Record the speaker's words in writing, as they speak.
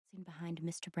behind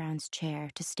Mr. Brown's chair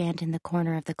to stand in the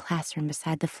corner of the classroom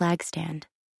beside the flag stand.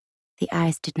 The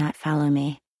eyes did not follow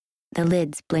me. The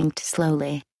lids blinked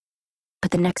slowly. But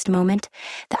the next moment,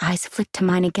 the eyes flicked to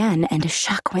mine again, and a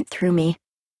shock went through me.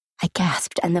 I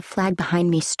gasped, and the flag behind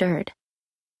me stirred.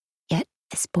 Yet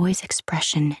this boy's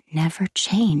expression never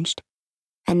changed,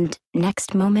 and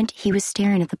next moment he was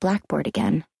staring at the blackboard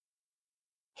again.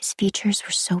 His features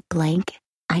were so blank,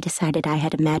 I decided I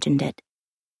had imagined it.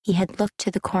 He had looked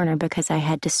to the corner because I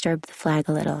had disturbed the flag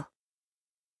a little.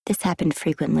 This happened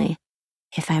frequently.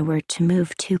 If I were to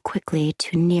move too quickly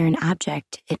too near an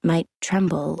object, it might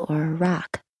tremble or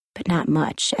rock, but not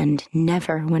much, and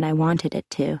never when I wanted it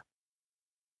to.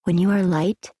 When you are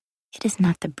light, it is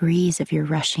not the breeze of your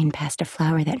rushing past a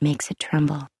flower that makes it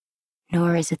tremble,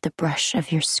 nor is it the brush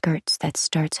of your skirts that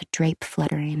starts a drape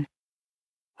fluttering.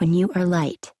 When you are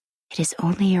light, it is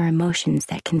only your emotions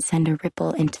that can send a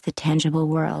ripple into the tangible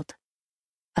world.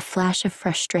 A flash of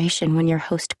frustration when your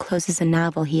host closes a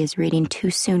novel he is reading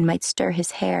too soon might stir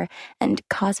his hair and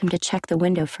cause him to check the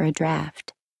window for a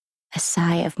draft. A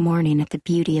sigh of mourning at the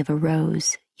beauty of a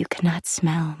rose you cannot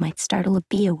smell might startle a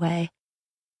bee away.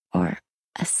 Or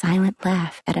a silent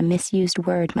laugh at a misused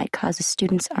word might cause a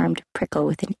student's arm to prickle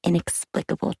with an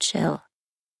inexplicable chill.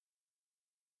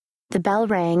 The bell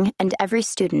rang, and every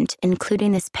student,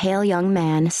 including this pale young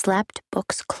man, slapped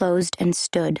books closed and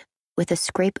stood, with a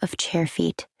scrape of chair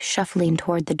feet, shuffling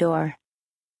toward the door.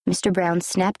 Mr. Brown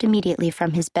snapped immediately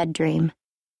from his bed dream.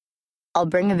 "I'll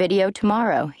bring a video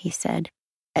tomorrow," he said,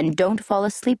 "and don't fall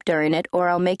asleep during it, or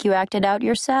I'll make you act it out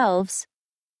yourselves."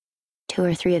 2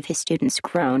 or 3 of his students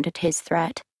groaned at his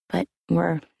threat, but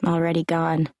were already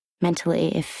gone,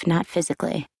 mentally if not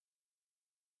physically.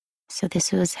 So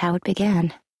this was how it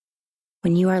began.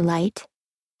 When you are light,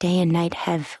 day and night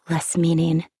have less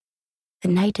meaning. The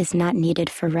night is not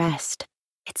needed for rest.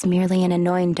 It's merely an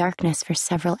annoying darkness for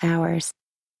several hours.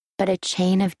 But a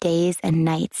chain of days and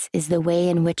nights is the way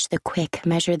in which the quick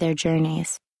measure their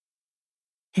journeys.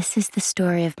 This is the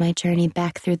story of my journey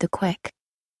back through the quick.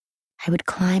 I would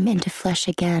climb into flesh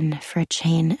again for a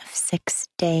chain of 6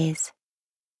 days.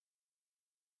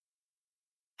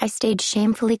 I stayed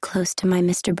shamefully close to my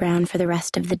Mr. Brown for the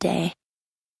rest of the day.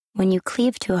 When you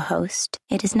cleave to a host,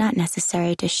 it is not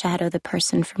necessary to shadow the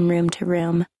person from room to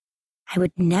room. I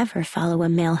would never follow a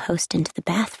male host into the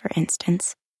bath, for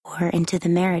instance, or into the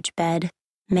marriage bed,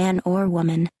 man or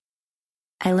woman.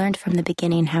 I learned from the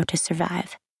beginning how to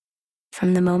survive.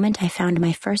 From the moment I found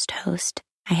my first host,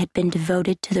 I had been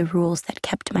devoted to the rules that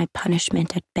kept my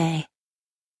punishment at bay.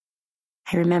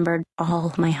 I remembered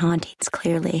all my hauntings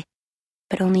clearly,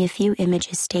 but only a few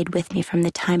images stayed with me from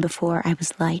the time before I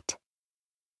was light.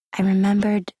 I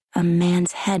remembered a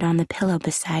man's head on the pillow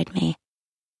beside me.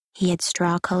 He had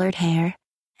straw-colored hair,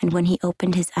 and when he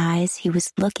opened his eyes, he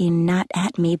was looking not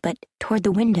at me, but toward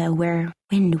the window where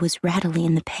wind was rattling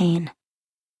in the pane.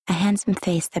 A handsome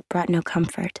face that brought no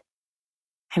comfort.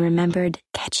 I remembered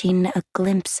catching a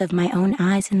glimpse of my own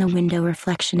eyes in the window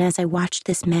reflection as I watched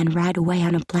this man ride away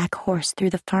on a black horse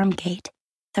through the farm gate,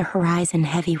 the horizon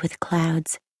heavy with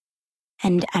clouds.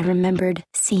 And I remembered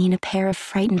seeing a pair of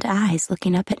frightened eyes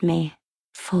looking up at me,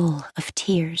 full of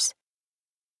tears.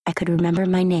 I could remember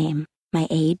my name, my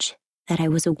age, that I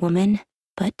was a woman,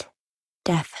 but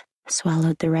death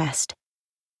swallowed the rest.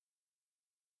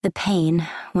 The pain,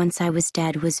 once I was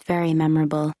dead, was very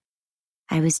memorable.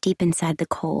 I was deep inside the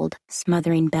cold,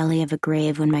 smothering belly of a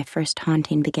grave when my first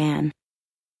haunting began.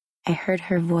 I heard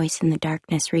her voice in the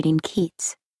darkness reading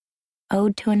Keats'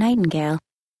 Ode to a Nightingale.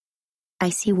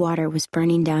 Icy water was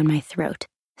burning down my throat,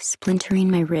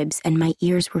 splintering my ribs, and my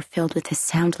ears were filled with a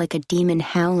sound like a demon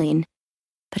howling.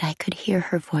 But I could hear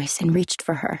her voice and reached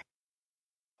for her.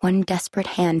 One desperate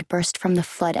hand burst from the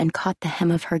flood and caught the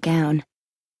hem of her gown.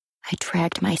 I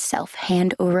dragged myself,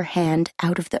 hand over hand,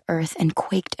 out of the earth and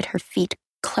quaked at her feet,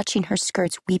 clutching her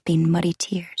skirts, weeping muddy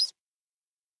tears.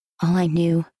 All I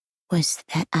knew was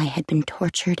that I had been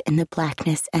tortured in the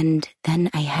blackness, and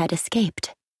then I had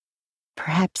escaped.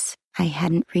 Perhaps I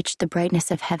hadn't reached the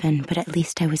brightness of heaven, but at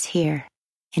least I was here,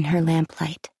 in her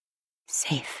lamplight,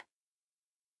 safe.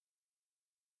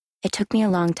 It took me a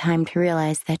long time to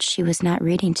realize that she was not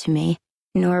reading to me,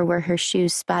 nor were her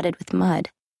shoes spotted with mud.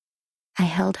 I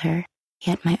held her,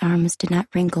 yet my arms did not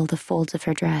wrinkle the folds of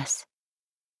her dress.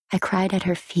 I cried at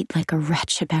her feet like a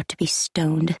wretch about to be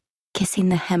stoned, kissing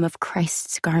the hem of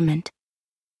Christ's garment.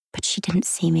 But she didn't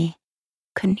see me,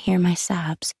 couldn't hear my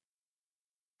sobs.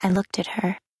 I looked at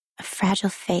her, a fragile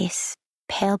face,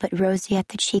 pale but rosy at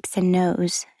the cheeks and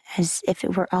nose, as if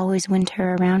it were always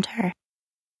winter around her.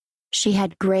 She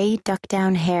had gray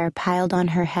duck-down hair piled on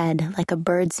her head like a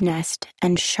bird's nest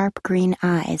and sharp green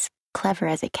eyes clever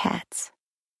as a cat's.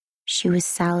 She was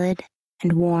solid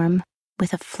and warm,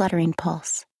 with a fluttering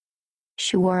pulse.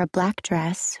 She wore a black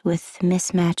dress with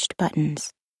mismatched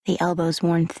buttons, the elbows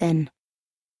worn thin.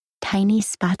 Tiny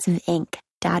spots of ink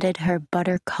dotted her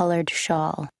butter-colored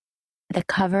shawl. The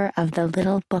cover of the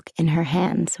little book in her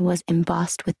hands was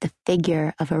embossed with the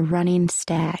figure of a running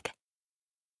stag.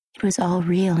 It was all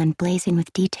real and blazing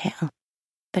with detail,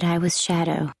 but I was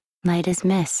shadow, light as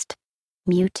mist,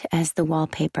 mute as the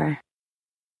wallpaper.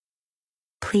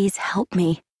 "Please help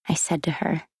me," I said to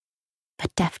her,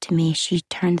 but deaf to me, she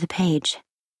turned the page.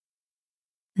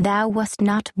 "Thou wast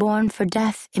not born for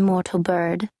death, immortal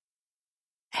bird."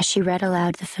 As she read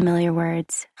aloud the familiar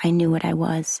words, I knew what I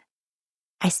was.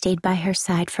 I stayed by her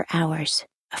side for hours,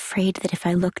 afraid that if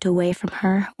I looked away from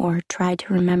her or tried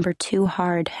to remember too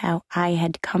hard how I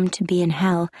had come to be in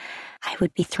hell, I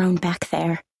would be thrown back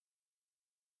there.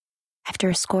 After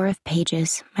a score of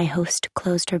pages, my host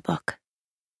closed her book.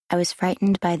 I was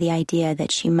frightened by the idea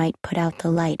that she might put out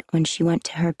the light when she went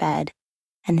to her bed,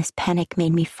 and this panic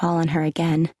made me fall on her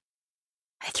again.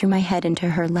 I threw my head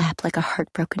into her lap like a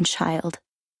heartbroken child.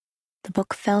 The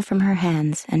book fell from her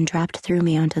hands and dropped through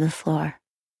me onto the floor.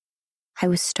 I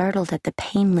was startled at the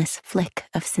painless flick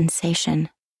of sensation.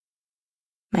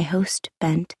 My host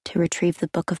bent to retrieve the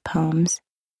book of poems,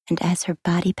 and as her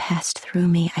body passed through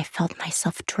me, I felt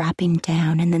myself dropping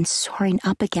down and then soaring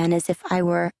up again as if I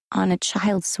were on a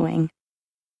child's swing.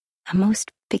 A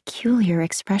most peculiar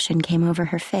expression came over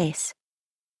her face.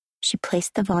 She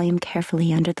placed the volume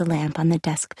carefully under the lamp on the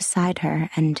desk beside her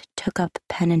and took up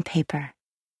pen and paper.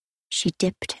 She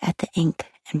dipped at the ink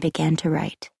and began to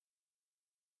write.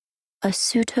 "A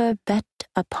suitor bet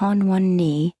upon one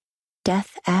knee,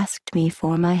 death asked me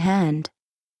for my hand."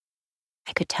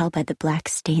 I could tell by the black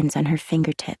stains on her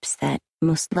fingertips that,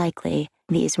 most likely,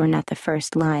 these were not the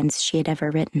first lines she had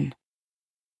ever written.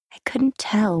 I couldn't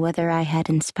tell whether I had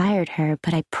inspired her,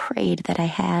 but I prayed that I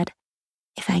had.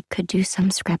 If I could do some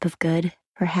scrap of good,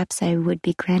 perhaps I would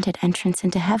be granted entrance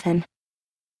into heaven.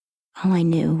 All I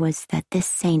knew was that this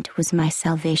saint was my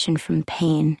salvation from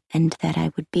pain, and that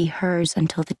I would be hers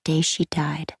until the day she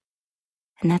died.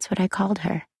 And that's what I called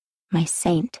her, my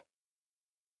saint.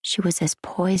 She was as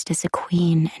poised as a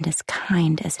queen and as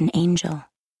kind as an angel.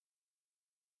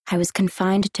 I was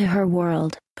confined to her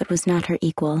world, but was not her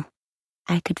equal.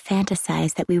 I could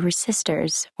fantasize that we were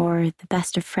sisters or the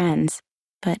best of friends,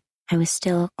 but I was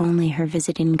still only her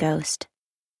visiting ghost.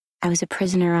 I was a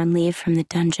prisoner on leave from the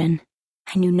dungeon.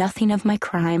 I knew nothing of my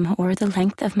crime or the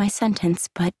length of my sentence,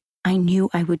 but I knew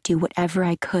I would do whatever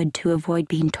I could to avoid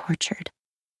being tortured.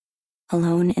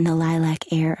 Alone in the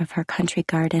lilac air of her country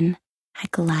garden, I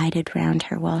glided round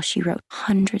her while she wrote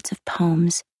hundreds of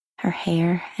poems, her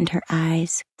hair and her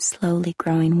eyes slowly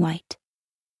growing white.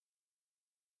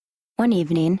 One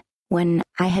evening, when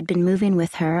I had been moving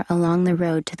with her along the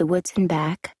road to the woods and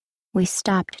back, we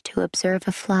stopped to observe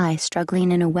a fly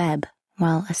struggling in a web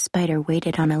while a spider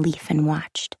waited on a leaf and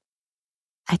watched.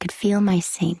 I could feel my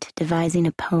saint devising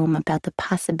a poem about the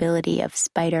possibility of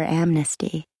spider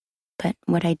amnesty, but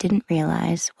what I didn't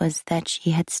realize was that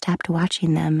she had stopped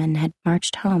watching them and had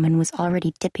marched home and was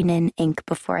already dipping in ink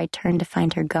before I turned to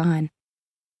find her gone.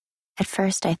 At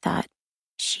first I thought,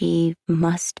 she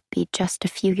must be just a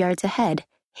few yards ahead,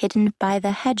 hidden by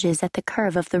the hedges at the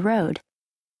curve of the road.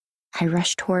 I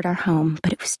rushed toward our home,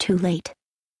 but it was too late.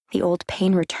 The old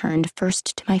pain returned,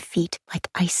 first to my feet like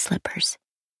ice slippers,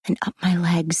 then up my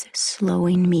legs,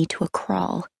 slowing me to a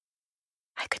crawl.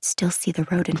 I could still see the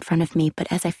road in front of me,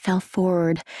 but as I fell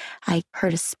forward, I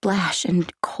heard a splash and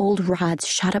cold rods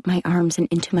shot up my arms and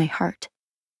into my heart.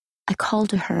 I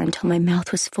called to her until my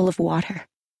mouth was full of water.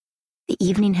 The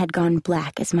evening had gone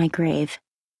black as my grave.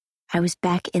 I was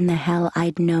back in the hell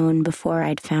I'd known before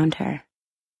I'd found her.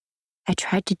 I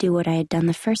tried to do what I had done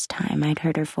the first time I'd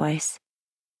heard her voice.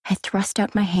 I thrust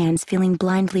out my hands, feeling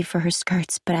blindly for her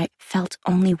skirts, but I felt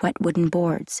only wet wooden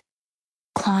boards.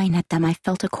 Clawing at them, I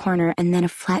felt a corner and then a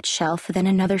flat shelf, then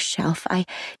another shelf. I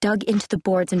dug into the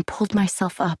boards and pulled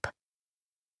myself up.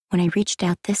 When I reached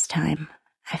out this time,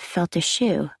 I felt a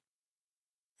shoe.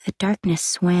 The darkness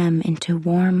swam into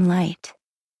warm light.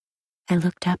 I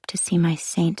looked up to see my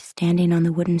saint standing on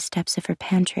the wooden steps of her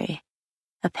pantry,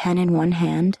 a pen in one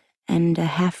hand and a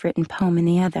half-written poem in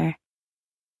the other.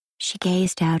 She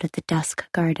gazed out at the dusk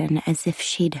garden as if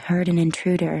she'd heard an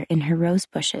intruder in her rose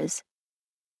bushes.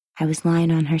 I was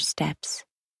lying on her steps,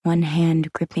 one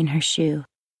hand gripping her shoe,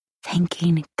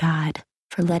 thanking God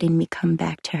for letting me come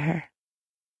back to her.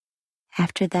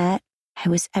 After that, I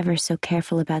was ever so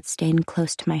careful about staying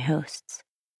close to my hosts.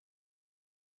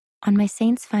 On my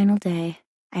saint's final day,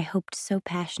 I hoped so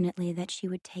passionately that she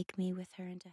would take me with her into